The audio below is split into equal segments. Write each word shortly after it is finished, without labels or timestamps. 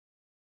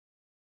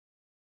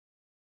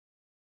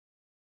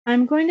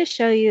I'm going to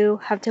show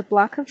you how to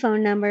block a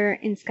phone number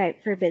in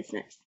Skype for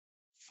Business.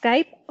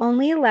 Skype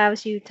only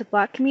allows you to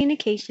block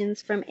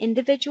communications from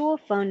individual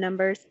phone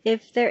numbers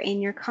if they're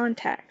in your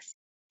contacts.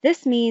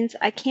 This means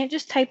I can't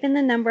just type in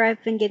the number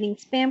I've been getting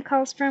spam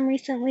calls from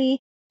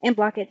recently and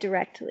block it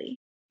directly.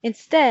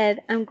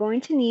 Instead, I'm going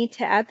to need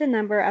to add the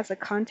number as a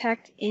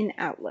contact in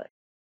Outlook.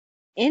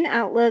 In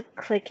Outlook,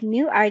 click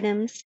New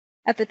Items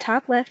at the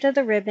top left of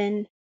the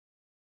ribbon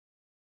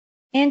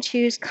and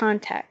choose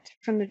Contact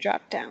from the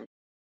drop-down.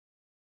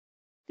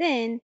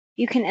 Then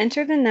you can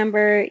enter the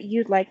number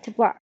you'd like to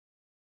block.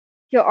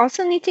 You'll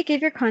also need to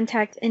give your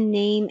contact a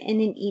name and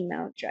an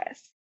email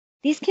address.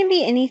 These can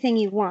be anything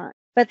you want,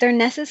 but they're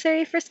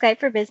necessary for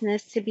Skype for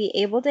Business to be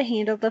able to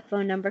handle the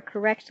phone number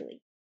correctly.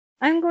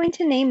 I'm going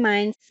to name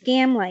mine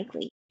Scam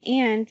Likely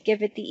and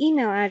give it the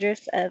email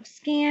address of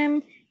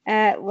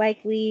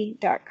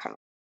scam@likely.com.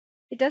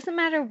 It doesn't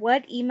matter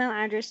what email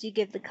address you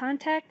give the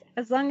contact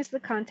as long as the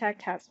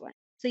contact has one,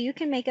 so you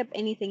can make up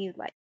anything you'd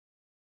like.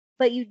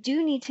 But you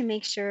do need to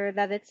make sure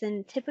that it's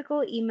in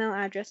typical email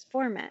address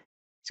format.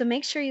 So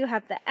make sure you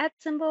have the @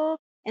 symbol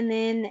and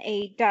then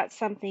a dot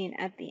something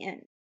at the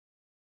end.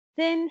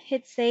 Then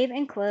hit save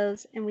and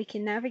close, and we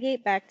can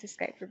navigate back to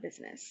Skype for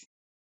Business.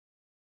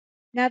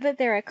 Now that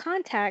they're a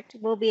contact,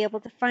 we'll be able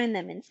to find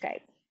them in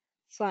Skype.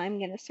 So I'm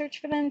going to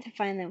search for them to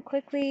find them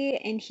quickly,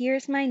 and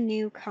here's my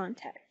new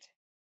contact.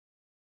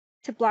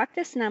 To block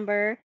this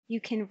number, you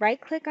can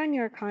right-click on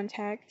your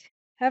contact,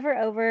 hover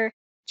over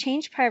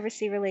Change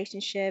Privacy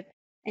Relationship,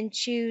 and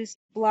choose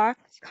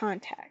Blocked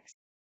Contacts.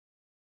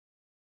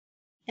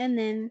 And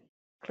then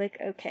click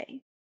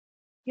OK.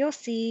 You'll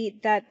see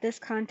that this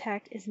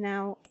contact is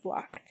now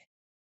blocked.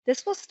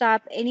 This will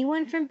stop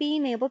anyone from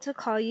being able to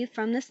call you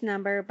from this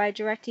number by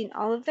directing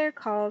all of their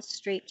calls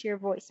straight to your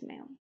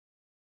voicemail.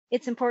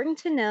 It's important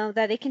to know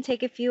that it can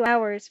take a few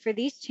hours for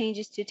these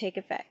changes to take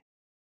effect.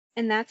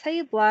 And that's how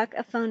you block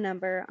a phone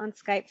number on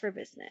Skype for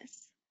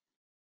Business.